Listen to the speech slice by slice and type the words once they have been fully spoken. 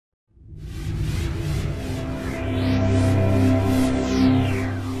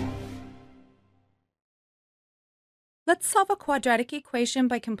Let's solve a quadratic equation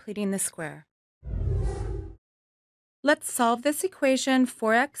by completing the square. Let's solve this equation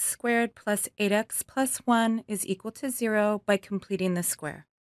 4x squared plus 8x plus 1 is equal to 0 by completing the square.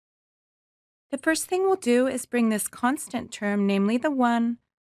 The first thing we'll do is bring this constant term, namely the 1,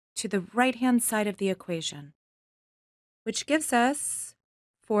 to the right-hand side of the equation, which gives us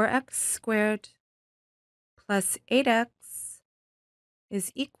 4x squared plus 8x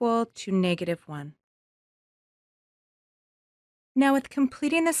is equal to negative 1. Now, with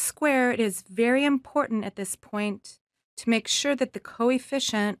completing the square, it is very important at this point to make sure that the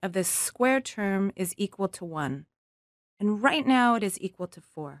coefficient of this square term is equal to 1. And right now, it is equal to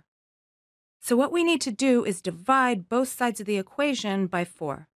 4. So what we need to do is divide both sides of the equation by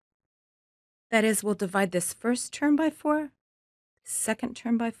 4. That is, we'll divide this first term by 4, the second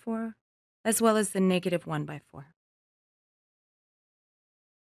term by 4, as well as the negative 1 by 4.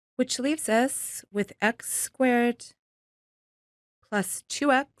 Which leaves us with x squared plus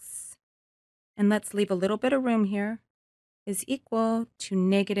 2x, and let's leave a little bit of room here, is equal to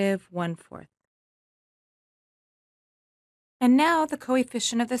negative 1/4. And now the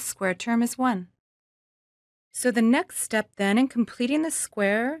coefficient of the square term is 1. So the next step then in completing the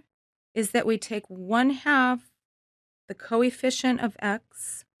square is that we take 1/2 the coefficient of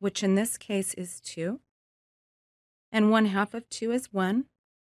x, which in this case is 2, and 1/2 of 2 is 1,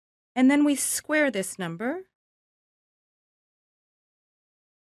 and then we square this number.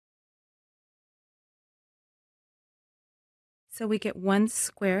 So we get 1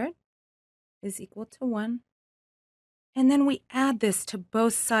 squared is equal to 1. And then we add this to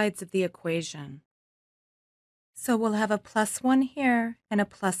both sides of the equation. So we'll have a plus 1 here and a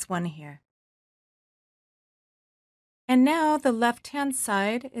plus 1 here. And now the left-hand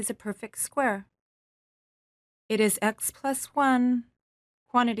side is a perfect square. It is x plus 1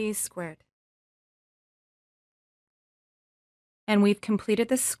 quantities squared. And we've completed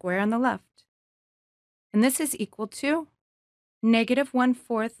the square on the left. And this is equal to negative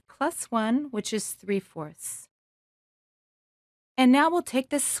 1/4 plus 1, which is 3/4. And now we'll take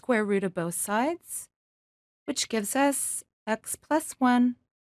the square root of both sides, which gives us x plus 1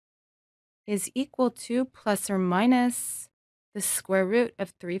 is equal to plus or minus the square root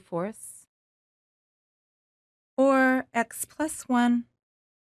of 3/4, or x plus 1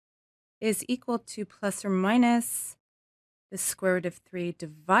 is equal to plus or minus the square root of 3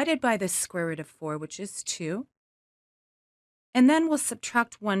 divided by the square root of 4, which is 2. And then we'll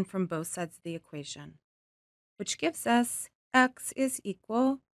subtract 1 from both sides of the equation, which gives us x is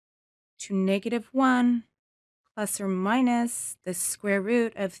equal to negative 1 plus or minus the square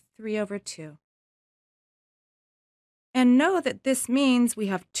root of 3/2. And know that this means we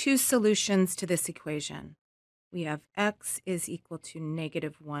have two solutions to this equation. We have x is equal to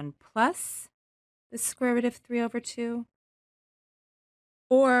negative 1 plus the square root of 3/2,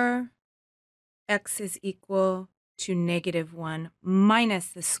 or x is equal to negative 1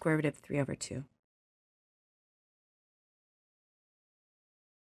 minus the square root of 3/2.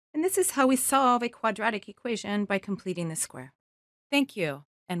 And this is how we solve a quadratic equation by completing the square. Thank you,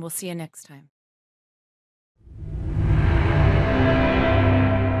 and we'll see you next time.